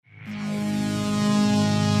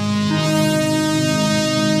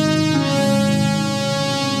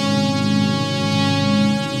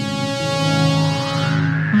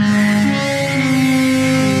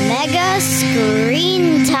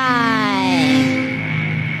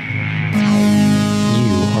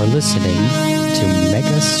listening to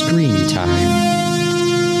MegaScreenTime.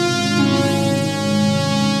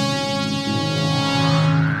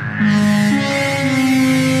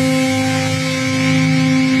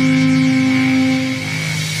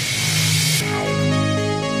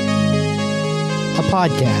 A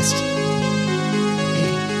podcast.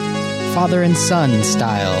 Father and son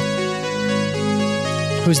style.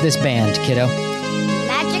 Who's this band, kiddo?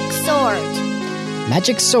 Magic Sword.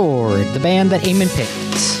 Magic Sword, the band that Eamon picked.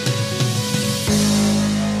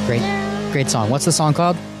 Great song. What's the song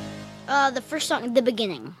called? The first song, The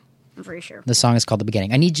Beginning. I'm pretty sure. The song is called The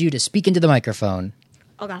Beginning. I need you to speak into the microphone.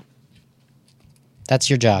 Okay. That's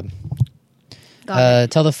your job. Got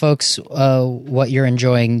it. Tell the folks what you're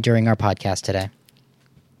enjoying during our podcast today.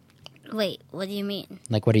 Wait, what do you mean?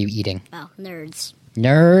 Like, what are you eating? Oh, nerds.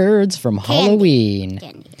 Nerds from Candy. Halloween.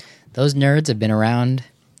 Candy. Those nerds have been around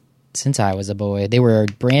since I was a boy. They were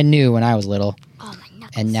brand new when I was little. Oh, my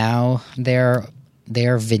nuts. And now they're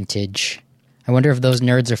vintage. I wonder if those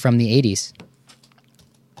nerds are from the 80s.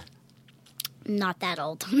 Not that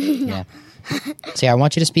old. Yeah. So yeah, I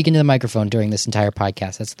want you to speak into the microphone during this entire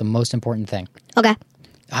podcast. That's the most important thing. Okay.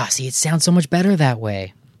 See, it sounds so much better that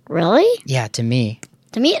way. Really? Yeah, to me.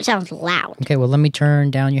 To me, it sounds loud. Okay, well, let me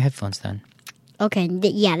turn down your headphones then. Okay,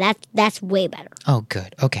 that's way better. Oh,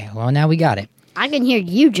 good. Okay, well, now we got it. I can hear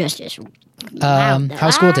you just as loud.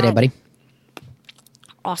 How's school today, buddy?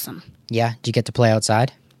 Awesome. Yeah, did you get to play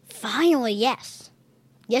outside? Finally, yes.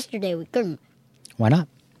 Yesterday we couldn't. Why not?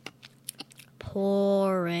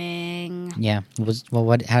 Pouring. Yeah.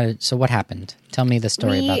 What happened? Tell me the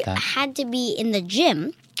story about that. We had to be in the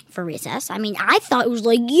gym for recess. I mean, I thought it was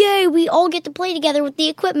like, yay, we all get to play together with the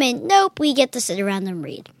equipment. Nope, we get to sit around and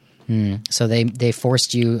read. So they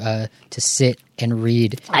forced you to sit and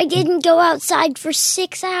read. I didn't go outside for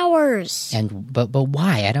 6 hours. But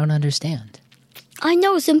why? I don't understand. I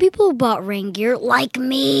know, some people bought rain gear like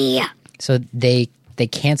me. So they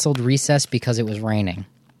canceled recess because it was raining.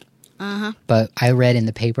 Uh-huh. But I read in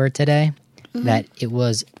the paper today that it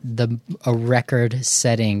was a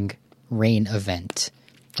record-setting rain event.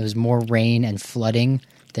 There was more rain and flooding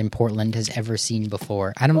than Portland has ever seen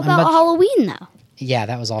before. What about Halloween, though? Yeah,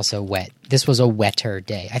 that was also wet. This was a wetter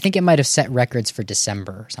day. I think it might have set records for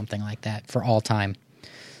December or something like that for all time.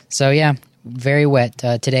 So yeah, very wet.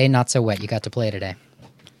 Today, not so wet. You got to play today.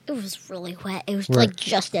 It was really wet. It was like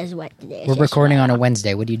just as wet today. We're recording on a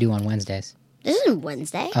Wednesday. What do you do on Wednesdays? This isn't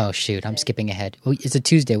Wednesday. Oh, shoot. I'm skipping ahead. Well, it's a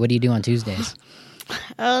Tuesday. What do you do on Tuesdays?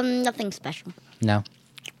 Nothing special. No?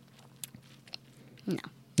 No.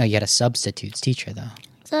 No, you had a substitutes teacher, though.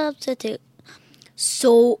 Substitute.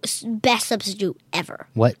 So, best substitute ever.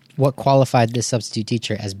 What qualified this substitute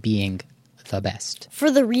teacher as being the best?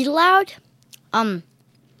 For the read aloud,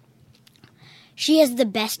 she has the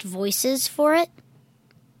best voices for it.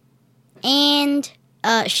 And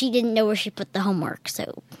she didn't know where she put the homework,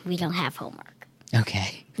 so we don't have homework.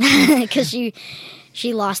 Okay. Because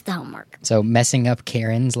she lost the homework. So messing up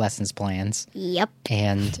Karen's lessons plans. Yep.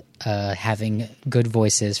 And having good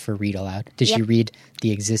voices for read aloud. Did she read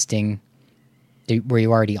the existing... Were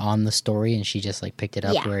you already on the story and she just like picked it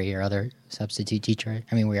up where your other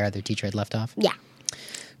where your other teacher had left off? Yeah.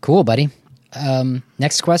 Cool, buddy.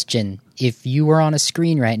 Next question. If you were on a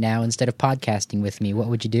screen right now instead of podcasting with me, what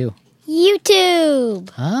would you do?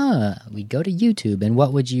 YouTube. We'd go to YouTube. And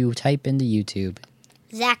what would you type into YouTube?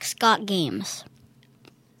 Zach Scott Games.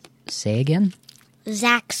 Say again?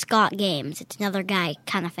 Zach Scott Games. It's another guy,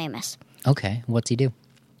 kind of famous. Okay. What's he do?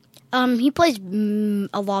 He plays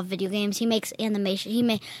a lot of video games. He makes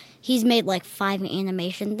animation. He's made like 5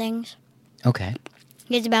 animation things. Okay.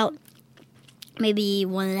 He has about maybe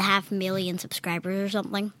 1.5 million subscribers or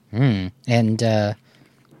something. And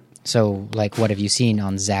so, like, what have you seen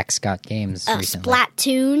on Zach Scott Games recently?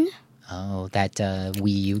 Splatoon. Oh, that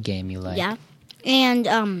Wii U game you like. Yeah. And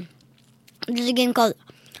there's a game called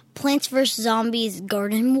Plants vs. Zombies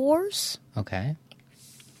Garden Wars. Okay.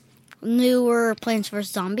 Newer Plants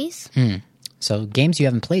vs. Zombies. So, games you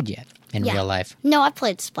haven't played yet in real life. No, I've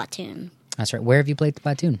played Splatoon. That's right. Where have you played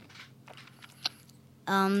Splatoon?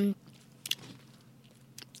 At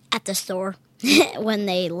the store. when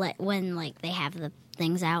they have the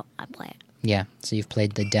things out, I play it. Yeah. So you've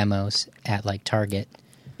played the demos at like Target.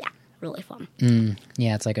 Yeah, really fun.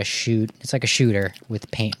 Yeah, it's like a shooter with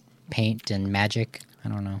paint and magic. I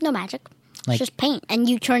don't know. No magic. It's just paint, and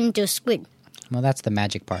you turn into a squid. Well, that's the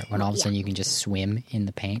magic part, when all of a sudden you can just swim in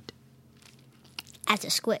the paint. As a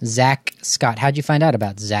squid. Zach Scott. How'd you find out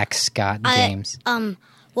about Zach Scott Games?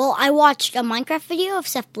 Well, I watched a Minecraft video of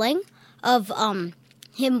Seth Bling of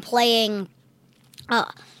him playing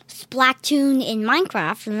Splatoon in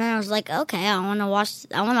Minecraft, and then I was like, okay, I want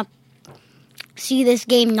to see this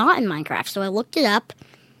game not in Minecraft. So I looked it up,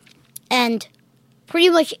 and pretty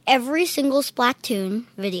much every single Splatoon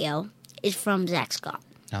video is from Zach Scott.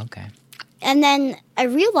 Okay. And then I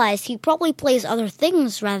realized he probably plays other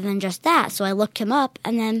things rather than just that. So I looked him up,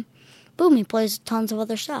 and then, boom, he plays tons of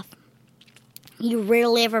other stuff. He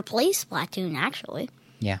rarely ever plays Splatoon, actually.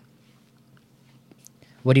 Yeah.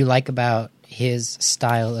 What do you like about his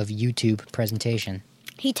style of YouTube presentation?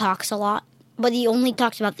 He talks a lot, but he only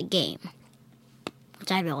talks about the game,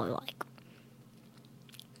 which I really like.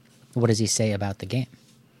 What does he say about the game?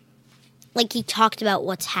 Like, he talked about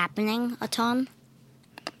what's happening a ton.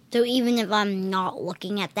 So even if I'm not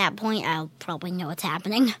looking at that point, I'll probably know what's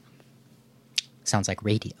happening. Sounds like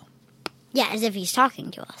radio. Yeah, as if he's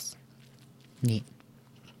talking to us. Neat.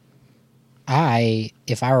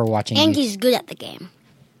 If I were watching... And he's good at the game.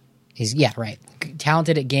 Yeah, right.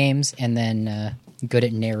 Talented at games and then good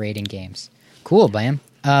at narrating games. Cool, Bam.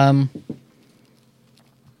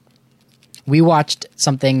 We watched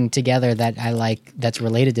something together that I like that's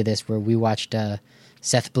related to this, where we watched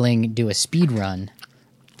Seth Bling do a speed run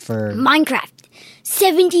for Minecraft.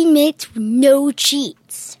 17 minutes with no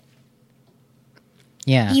cheats.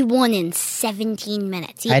 Yeah. He won in 17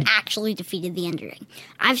 minutes. He actually defeated the Ender Dragon.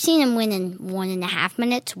 I've seen him win in 1.5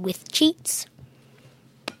 minutes with cheats.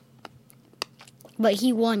 But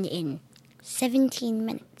he won in 17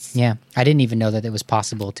 minutes. Yeah. I didn't even know that it was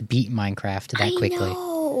possible to beat Minecraft that quickly. I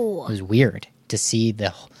know. It was weird to see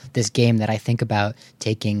this game that I think about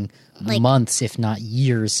taking months, if not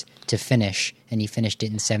years, to finish, and he finished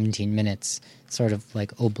it in 17 minutes. Sort of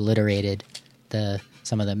like obliterated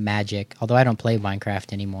some of the magic. Although I don't play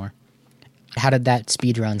Minecraft anymore. How did that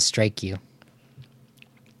speedrun strike you?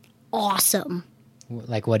 Awesome.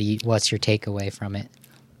 Like, what's your takeaway from it?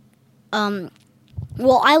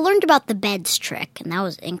 Well, I learned about the beds trick, and that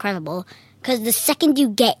was incredible. Because the second you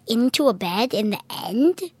get into a bed in the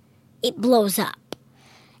end, it blows up.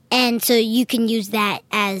 And so you can use that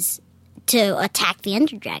to attack the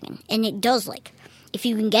Ender Dragon. And it does, if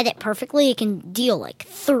you can get it perfectly, it can deal, a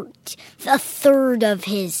third of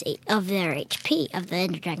their HP, of the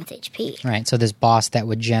Ender Dragon's HP. Right, so this boss that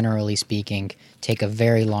would, generally speaking, take a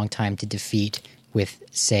very long time to defeat with,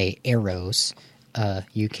 say, arrows,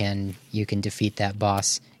 you can defeat that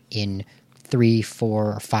boss in 3,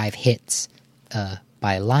 4, or 5 hits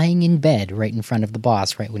by lying in bed right in front of the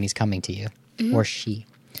boss right when he's coming to you. Mm-hmm. Or she.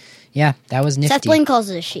 Yeah, that was nifty. Seth Bling calls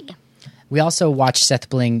it a she. We also watched Seth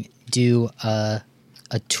Bling do a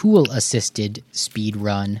tool-assisted speed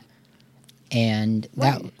run, and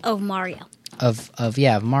that of Mario. Of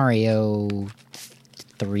Mario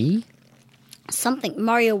 3?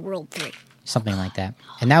 Mario World 3. Something like that.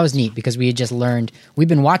 And that was neat because we had just learned, we've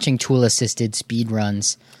been watching tool-assisted speed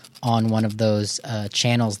runs on one of those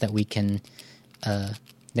channels that we can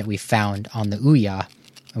that we found on the Ouya,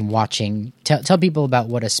 and watching. Tell people about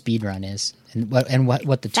what a speed run is and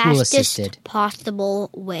what the tool-assisted fastest possible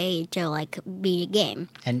way to beat a game.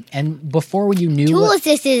 And before you knew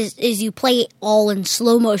tool-assisted is you play it all in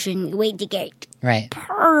slow motion. You wait to get it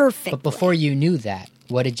perfect. But before you knew that,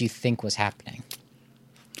 what did you think was happening?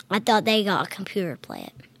 I thought they got a computer to play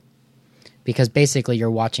it. Because basically you're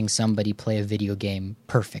watching somebody play a video game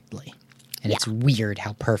perfectly. And It's weird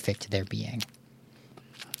how perfect they're being.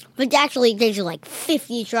 But actually, it takes you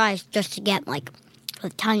 50 tries just to get the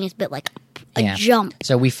tiniest bit, a jump.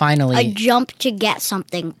 So we finally... A jump to get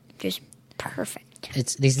something just perfect.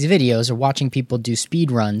 It's these videos are watching people do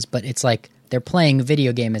speed runs, but it's they're playing a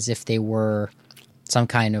video game as if they were some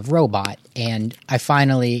kind of robot. And I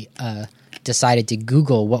finally decided to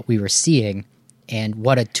Google what we were seeing and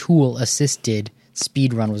what a tool-assisted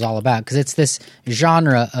speedrun was all about, because it's this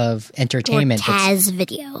genre of entertainment. Or Taz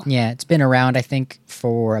video. Yeah, it's been around, I think,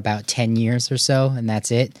 for about 10 years or so, and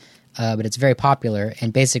that's it. But it's very popular,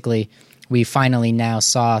 and basically we finally now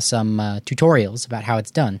saw some tutorials about how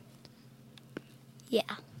it's done. Yeah.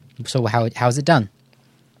 So how's it done?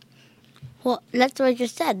 Well, that's what I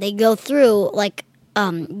just said. They go through,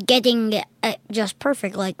 getting it just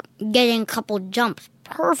perfect, getting a couple jumps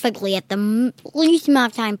perfectly at the least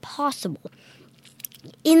amount of time possible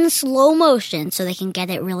in slow motion so they can get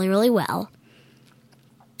it really, really well.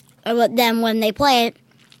 But then when they play it,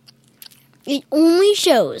 it only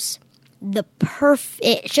shows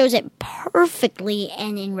it shows it perfectly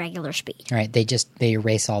and in regular speed. Right, they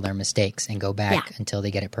erase all their mistakes and go back until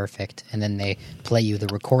they get it perfect, and then they play you the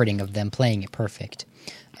recording of them playing it perfect.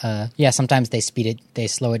 Sometimes they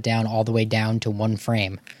slow it down all the way down to 1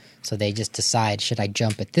 frame. So they just decide, should I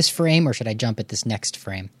jump at this frame or should I jump at this next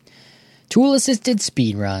frame? Tool-assisted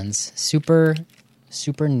speedruns. Super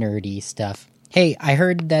super nerdy stuff. Hey, I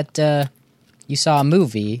heard that you saw a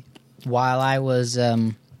movie while I was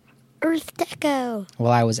Earth Deco.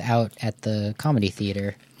 While I was out at the comedy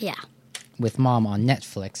theater. Yeah. With Mom on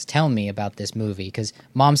Netflix. Tell me about this movie, because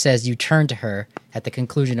Mom says you turned to her at the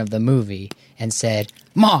conclusion of the movie and said,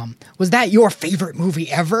 "Mom, was that your favorite movie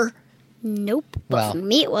ever?" Nope. Well, for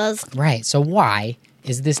me it was. Right. So why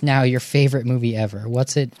is this now your favorite movie ever?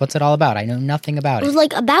 What's it all about? I know nothing about it. It was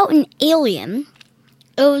like about an alien.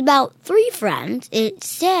 It was about 3 friends. It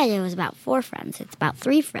said it was about 4 friends. It's about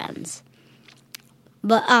 3 friends.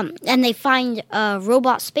 But and they find a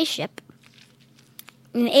robot spaceship.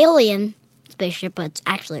 An alien spaceship, but it's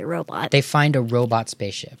actually a robot. They find a robot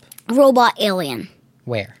spaceship. Robot alien.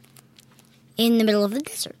 Where? In the middle of the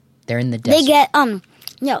desert. They're in the desert. They get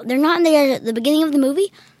no, they're not in the desert. At the beginning of the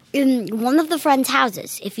movie, in one of the friends'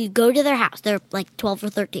 houses, if you go to their house, they're like 12 or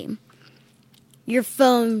 13. Your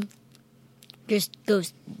phone just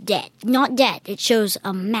goes dead. Not dead. It shows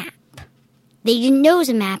a map. They didn't know it was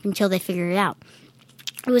a map until they figured it out.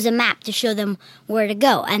 It was a map to show them where to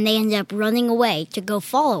go, and they ended up running away to go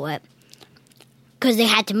follow it because they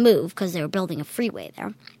had to move because they were building a freeway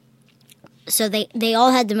there. So they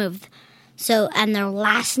all had to move. So, and their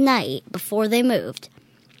last night before they moved,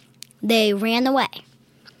 they ran away,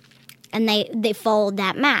 and they followed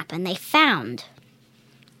that map, and they found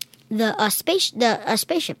a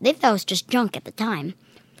spaceship. They thought it was just junk at the time,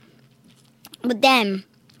 but then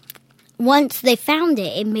once they found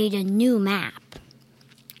it, it made a new map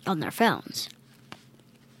on their phones.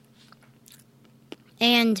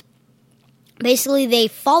 And basically they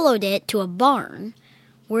followed it to a barn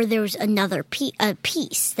where there was another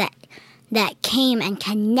piece that came and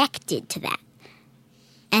connected to that.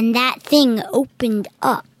 And that thing opened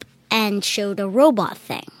up and showed a robot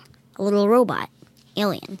thing. A little robot.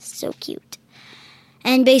 Alien. So cute.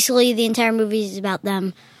 And basically the entire movie is about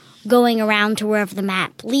them going around to wherever the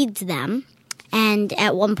map leads them. And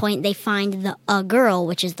at one point, they find a girl,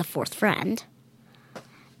 which is the 4th friend,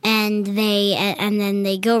 and then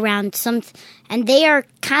they go around and they are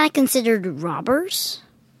kind of considered robbers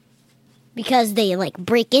because they like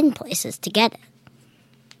break in places to get it.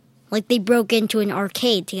 Like they broke into an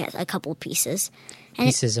arcade to get a couple of pieces. And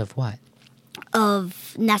pieces of what? And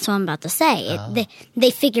that's what I'm about to say. Oh.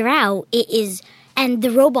 They figure out it is, and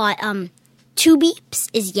the robot 2 beeps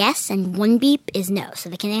is yes and 1 beep is no, so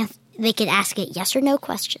they could ask it yes or no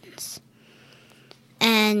questions.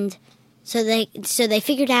 And so they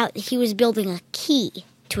figured out he was building a key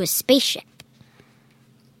to a spaceship.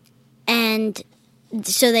 And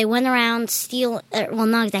so they went around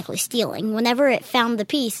not exactly stealing. Whenever it found the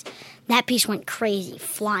piece, that piece went crazy,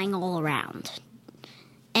 flying all around.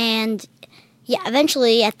 And yeah,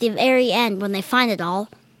 eventually at the very end, when they find it all,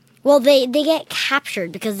 well, they get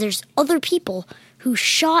captured because there's other people who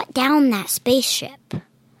shot down that spaceship.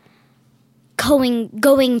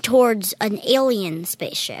 Going towards an alien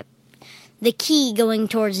spaceship. The key going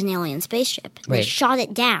towards an alien spaceship. Wait. They shot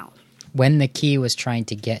it down. When the key was trying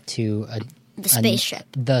to get to the spaceship.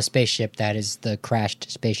 The spaceship that is the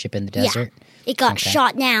crashed spaceship in the desert? Yeah. It got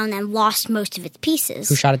shot down and lost most of its pieces.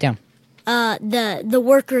 Who shot it down? The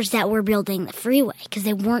workers that were building the freeway, because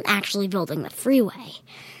they weren't actually building the freeway.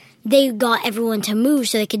 They got everyone to move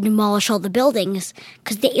so they could demolish all the buildings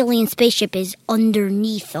because the alien spaceship is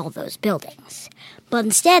underneath all those buildings. But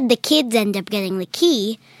instead, the kids end up getting the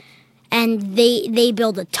key, and they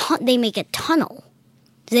build they make a tunnel.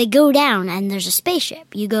 So they go down, and there's a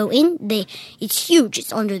spaceship. You go in, it's huge.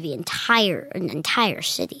 It's under an entire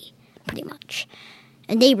city, pretty much,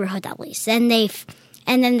 a neighborhood at least. And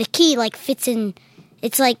then the key fits in.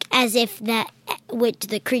 It's like as if that with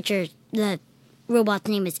the creature the robot's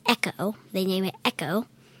name is Echo. They name it Echo.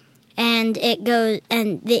 And it goes,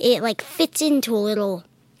 and it fits into a little,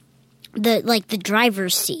 the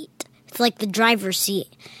driver's seat. It's like the driver's seat.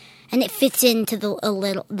 And it fits into a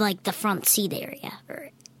little, the front seat area.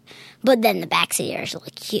 But then the back seat area is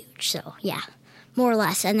huge. So, yeah, more or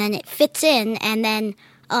less. And then it fits in, and then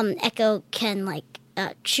Echo can,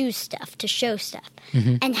 choose stuff to show stuff.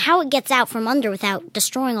 Mm-hmm. And how it gets out from under without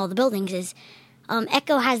destroying all the buildings is,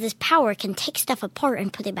 Echo has this power, can take stuff apart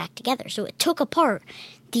and put it back together. So it took apart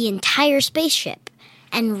the entire spaceship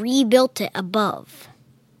and rebuilt it above.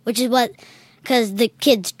 Which is because the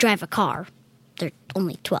kids drive a car. They're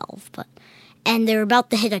only 12, and they're about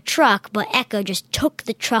to hit a truck, but Echo just took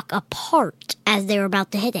the truck apart as they were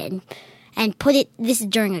about to hit it and put it, this is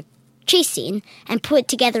during a chase scene, and put it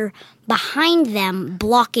together behind them,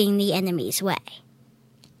 blocking the enemy's way.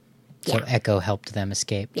 So yeah. Echo helped them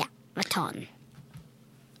escape. Yeah, a ton.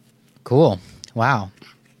 Cool. Wow.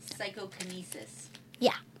 Psychokinesis.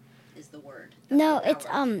 Yeah. Is the word. No,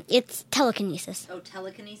 it's telekinesis. Oh,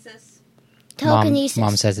 telekinesis? Telekinesis.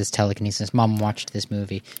 Mom says it's telekinesis. Mom watched this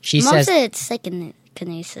movie. Mom said it's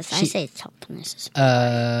psychokinesis. I say it's telekinesis.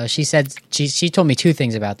 She told me two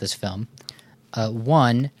things about this film.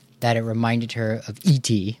 One, that it reminded her of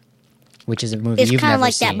E.T., which is a movie you've never seen. It's kind of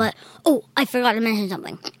like that, but I forgot to mention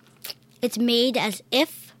something. It's made as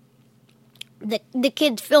if the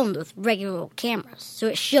kids filmed with regular cameras, so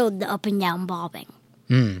it showed the up and down bobbing,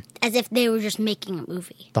 as if they were just making a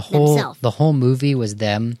movie themselves. The whole movie was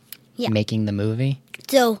them making the movie.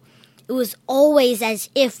 So it was always as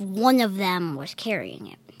if one of them was carrying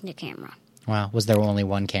it, the camera. Wow, was there only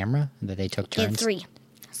one camera that they took turns? They had 3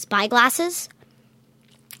 spy glasses,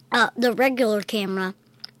 the regular camera,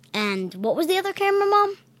 and what was the other camera,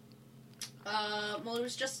 Mom? Well,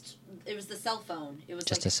 it was the cell phone. It was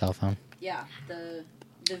just a cell phone. Yeah, the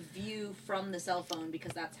view from the cell phone,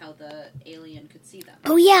 because that's how the alien could see them.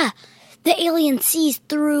 Oh yeah, the alien sees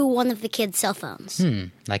through one of the kids' cell phones.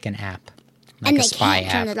 Like an app, and they can't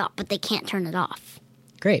turn it off, but they can't turn it off.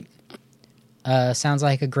 Great. Sounds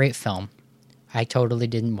like a great film. I totally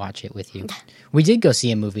didn't watch it with you. We did go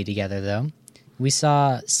see a movie together, though. We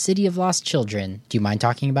saw City of Lost Children. Do you mind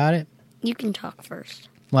talking about it? You can talk first.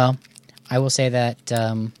 Well, I will say that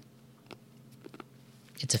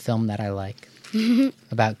it's a film that I like.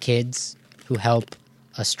 About kids who help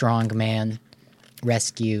a strong man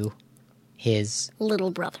rescue his little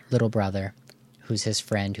brother, who's his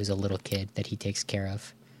friend, who's a little kid that he takes care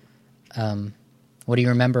of. What do you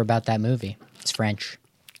remember about that movie? It's French.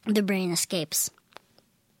 The brain escapes.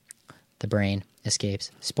 The brain escapes.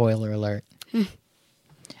 Spoiler alert.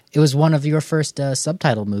 It was one of your first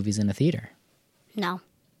subtitle movies in a theater. No.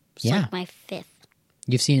 It's like my 5th.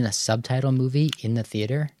 You've seen a subtitle movie in the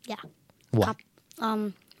theater? Yeah. What?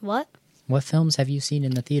 What? What films have you seen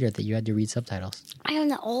in the theater that you had to read subtitles? I don't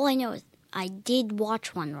know. All I know is I did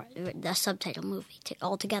watch the subtitle movie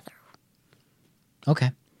altogether.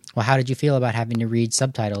 Okay. Well, how did you feel about having to read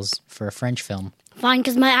subtitles for a French film? Fine,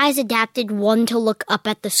 because my eyes adapted one to look up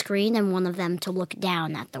at the screen and one of them to look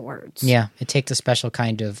down at the words. Yeah, it takes a special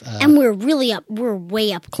kind of... and we're way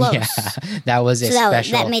up close. Yeah, that was a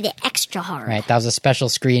special... That made it extra hard. Right, that was a special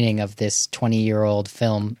screening of this 20-year-old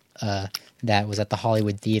film that was at the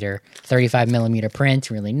Hollywood Theater. 35mm print,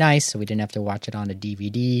 really nice, so we didn't have to watch it on a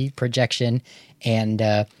DVD projection.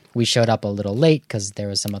 And we showed up a little late because there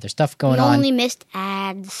was some other stuff going on. We only missed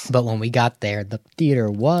ads. But when we got there, the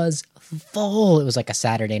theater was full. It was like a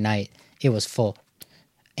Saturday night. It was full.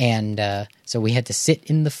 And so we had to sit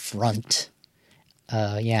in the front.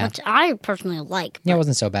 Which I personally like. Yeah, it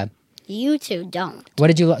wasn't so bad. You two don't.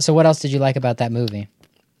 So what else did you like about that movie?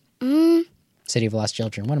 City of Lost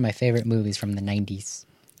Children. One of my favorite movies from the 90s.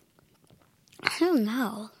 I don't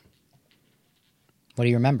know. What do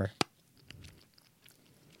you remember?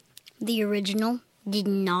 The original. Did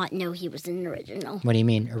not know he was an original. What do you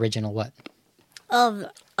mean, original what? Of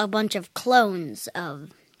a bunch of clones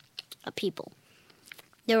of people.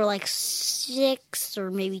 There were like 6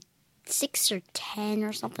 or maybe 6 or 10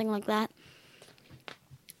 or something like that.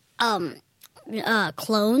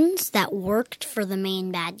 Clones that worked for the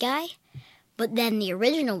main bad guy. But then the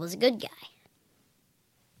original was a good guy.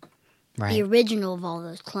 Right. The original of all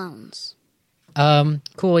those clones.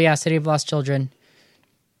 Cool, yeah, City of Lost Children.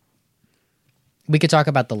 We could talk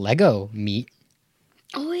about the Lego meet.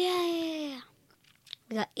 Oh, yeah.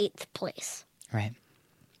 We got 8th place. Right.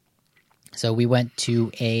 So we went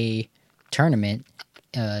to a tournament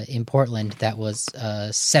in Portland that was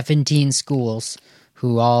 17 schools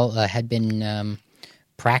who all had been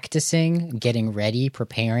practicing, getting ready,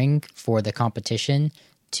 preparing for the competition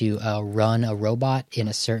to run a robot in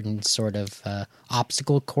a certain sort of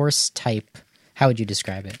obstacle course type. How would you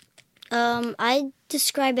describe it? I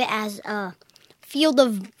describe it as a field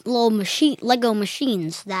of little Lego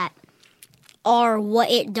machines that are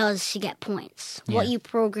what it does to get points. Yeah. What you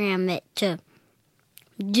program it to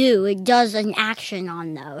do. It does an action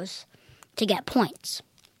on those to get points.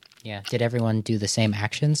 Yeah. Did everyone do the same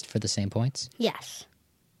actions for the same points? Yes.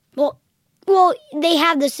 Well, they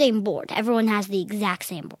have the same board. Everyone has the exact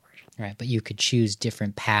same board. Right, but you could choose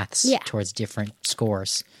different paths towards different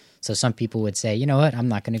scores. So some people would say, you know what, I'm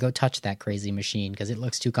not going to go touch that crazy machine because it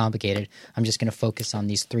looks too complicated. I'm just going to focus on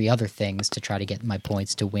these 3 other things to try to get my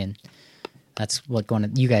points to win. That's what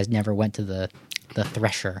you guys never went to the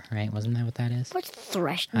thresher, right? Wasn't that what that is? What's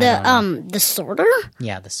thresher? The sorter?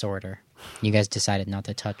 Yeah, the sorter. You guys decided not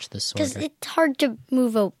to touch the sorter. Because it's hard to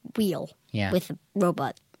move a wheel with a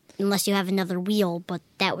robot. Unless you have another wheel, but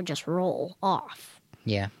that would just roll off.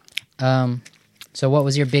 Yeah. So what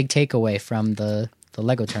was your big takeaway from the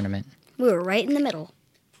Lego tournament? We were right in the middle.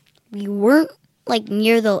 We weren't like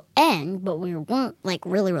near the end, but we weren't like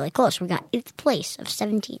really, really close. We got 8th place of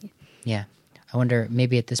 17. Yeah. I wonder,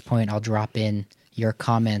 maybe at this point I'll drop in your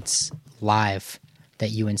comments live that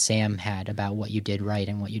you and Sam had about what you did right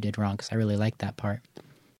and what you did wrong, because I really liked that part.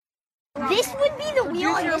 This would be the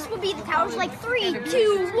wheel, and this would be the towers. Like 3,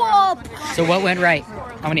 2, 1. So what went right?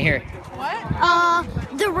 I want to hear it.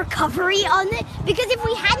 The recovery on it, because if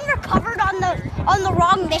we hadn't recovered on the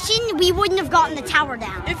wrong mission, we wouldn't have gotten the tower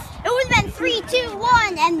down. It would have been 3, 2,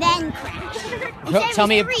 1, and then crash. Tell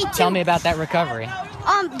me about that recovery.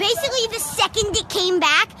 Basically, the second it came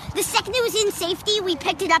back, the second it was in safety, we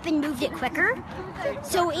picked it up and moved it quicker.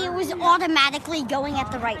 So it was automatically going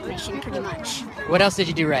at the right mission, pretty much. What else did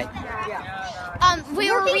you do right?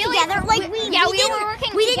 We were working together. Like we were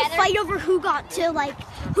working together. We didn't fight over who got to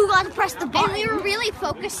press the button. And we were really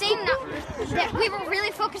focusing. We were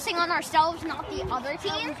really focusing on ourselves, not the other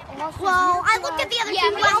team. Well, I looked at the other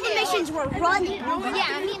team while the missions were running.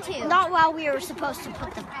 Yeah, me too. Not while we were supposed to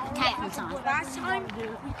put the tackles on.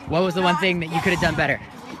 What was the one thing that you could have done better?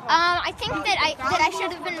 I think that I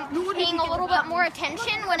should have been paying a little bit more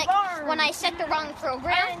attention when I set the wrong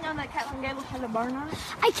program.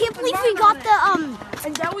 I can't believe we got the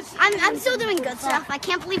I'm still doing good stuff. I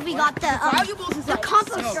can't believe we got the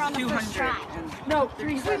composter on the first try. Yeah.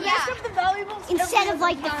 Instead of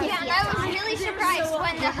like the 50th Yeah, I was really surprised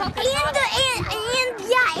when the hook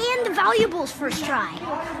and the valuables first try.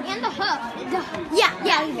 and the hook.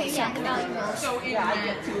 So it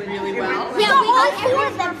went really well. We got all 4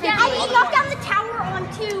 of them. And we knocked down the tower on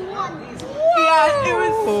 2, 1. Yeah, it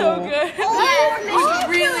was so good. It was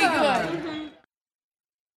really good.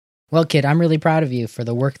 Well, kid, I'm really proud of you for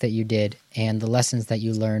the work that you did and the lessons that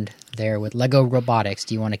you learned there with Lego Robotics.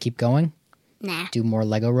 Do you want to keep going? Nah. Do more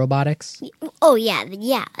Lego Robotics? Oh, yeah,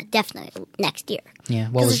 definitely next year. Yeah.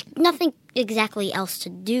 Because there's nothing exactly else to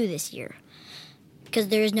do this year. Because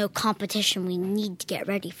there is no competition we need to get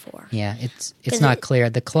ready for. Yeah, it's not clear.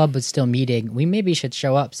 The club was still meeting. We maybe should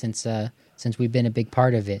show up since we've been a big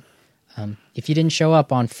part of it. If you didn't show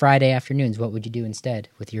up on Friday afternoons, what would you do instead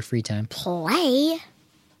with your free time? Play.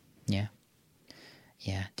 Yeah.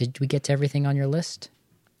 Yeah. Did we get to everything on your list?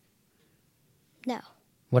 No.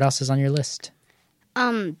 What else is on your list?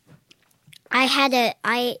 I have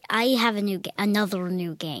another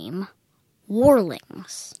new game,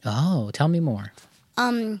 Warlings. Oh, tell me more.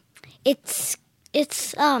 It's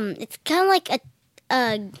kind of like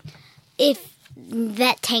a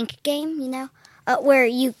that tank game, you know, where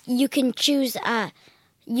you can choose.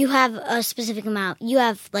 You have a specific amount. You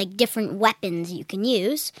have like different weapons you can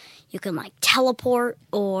use. You can like teleport,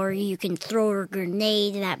 or you can throw a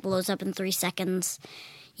grenade that blows up in 3 seconds.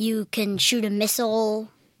 You can shoot a missile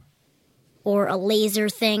or a laser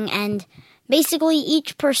thing, and basically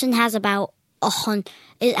each person has about 100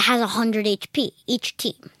 HP, each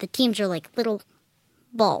team. The teams are like little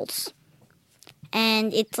balls.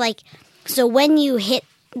 And it's like, so when you hit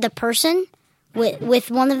the person, with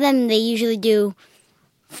one of them, they usually do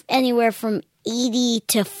anywhere from 80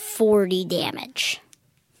 to 40 damage.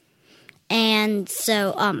 And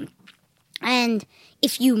so, and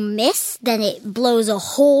if you miss, then it blows a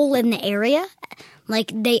hole in the area.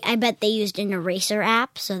 Like I bet they used an eraser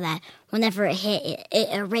app so that whenever it hit, it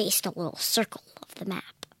erased a little circle of the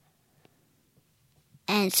map.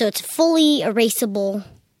 And so it's fully erasable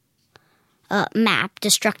map,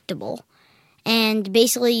 destructible. And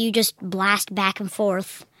basically you just blast back and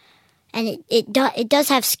forth. And it does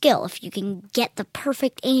have skill if you can get the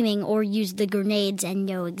perfect aiming or use the grenades and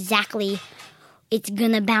know exactly it's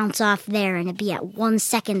going to bounce off there and it'll be at 1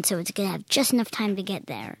 second, so it's going to have just enough time to get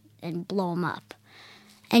there and blow them up.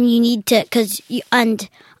 And you need to,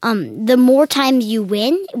 the more times you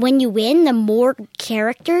win, when you win, the more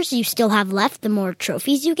characters you still have left, the more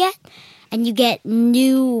trophies you get. And you get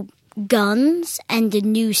new guns and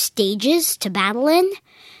new stages to battle in,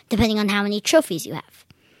 depending on how many trophies you have.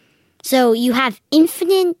 So you have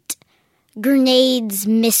infinite grenades,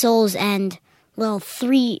 missiles, and, well,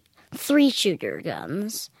 three shooter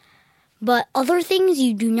guns. But other things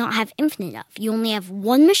you do not have infinite of. You only have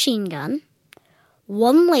 1 machine gun,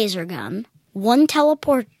 1 laser gun, 1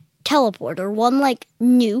 teleport, or 1 like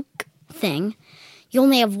nuke thing. You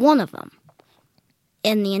only have 1 of them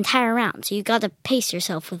in the entire round. So you got to pace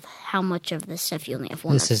yourself with how much of this stuff you only have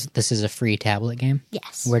 1 of. This is a free tablet game?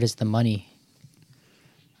 Yes. Where does the money?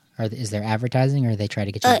 Is there advertising, or they try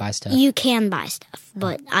to get you to buy stuff? You can buy stuff,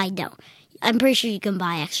 but I don't. I'm pretty sure you can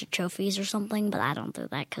buy extra trophies or something, but I don't do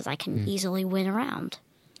that because I can easily win a round.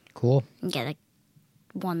 Cool. And get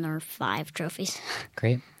 1 or 5 trophies.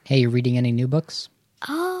 Great. Hey, you reading any new books?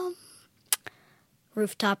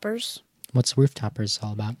 Rooftoppers. What's Rooftopers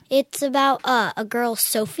all about? It's about a girl,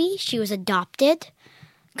 Sophie. She was adopted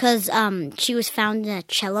because she was found in a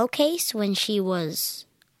cello case when she was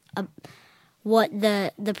what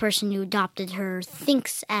the person who adopted her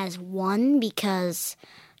thinks as 1 because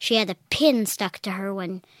she had a pin stuck to her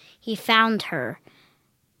when he found her,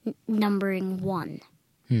 numbering 1.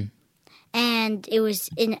 And it was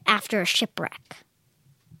after a shipwreck.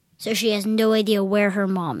 So she has no idea where her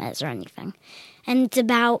mom is or anything. And it's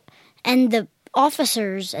about, and the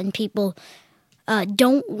officers and people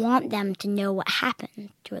don't want them to know what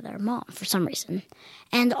happened to their mom for some reason.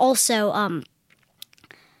 And also,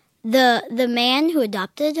 the man who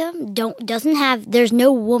adopted him there's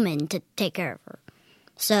no woman to take care of her.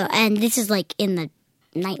 So, and this is like in the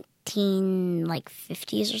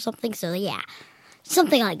 1950s or something. So yeah,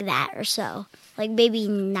 something like that or so. Like maybe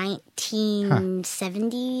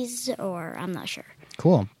 1970s or I'm not sure.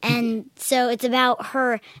 Cool. And so it's about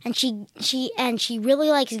her, and she really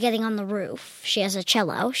likes getting on the roof. She has a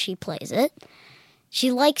cello. She plays it.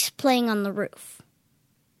 She likes playing on the roof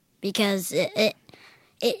because it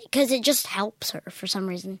just helps her for some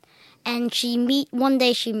reason. And one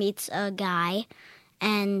day she meets a guy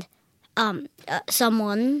and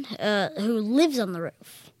someone who lives on the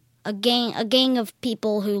roof. A gang of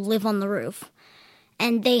people who live on the roof,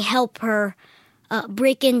 and they help her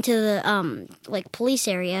break into the police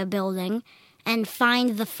area building and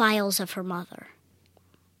find the files of her mother.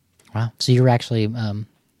 Wow! So you were actually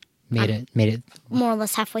made it more or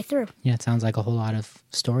less halfway through. Yeah, it sounds like a whole lot of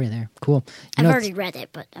story there. Cool. I've already read it,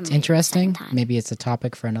 but it's interesting. Maybe it's a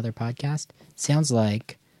topic for another podcast. Sounds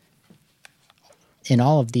like in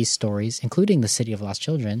all of these stories, including the City of Lost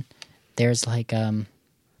Children, there's like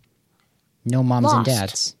no moms and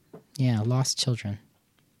dads. Yeah, lost children.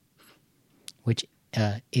 Which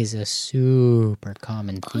is a super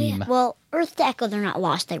common theme. Yeah. Well, Earth to Echo, they're not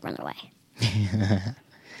lost, they run away.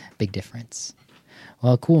 Big difference.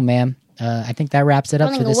 Well, cool, man. I think that wraps it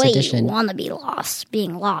up for this edition. You want to be lost.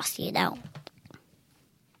 Being lost, you know.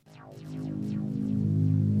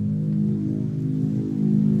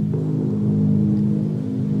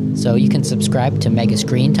 So you can subscribe to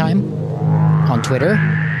MegaScreenTime on Twitter.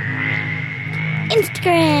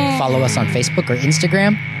 Instagram. Follow us on Facebook or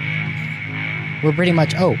Instagram. We're pretty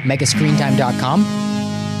much, megascreentime.com.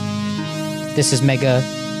 This is Mega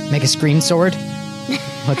Screen Sword.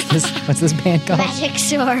 What's this band called? Magic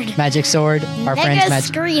Sword. Magic Sword. Our friends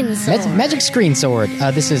Screen Sword. Magic Screen Sword.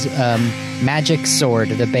 This is Magic Sword,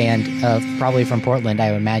 the band, probably from Portland,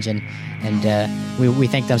 I would imagine. And we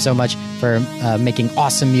thank them so much for making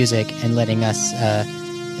awesome music and letting us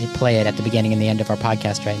play it at the beginning and the end of our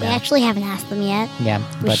podcast right now. We actually haven't asked them yet. Yeah,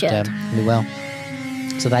 but we will.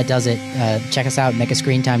 So that does it. Check us out,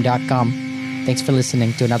 megascreentime.com. Thanks for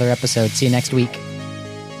listening to another episode. See you next week.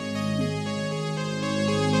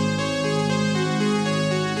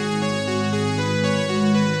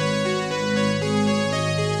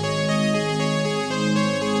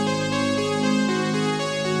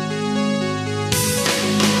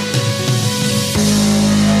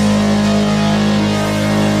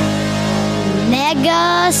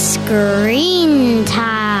 Screen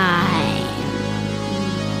time.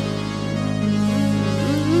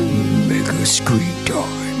 Mega Screen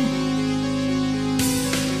Time.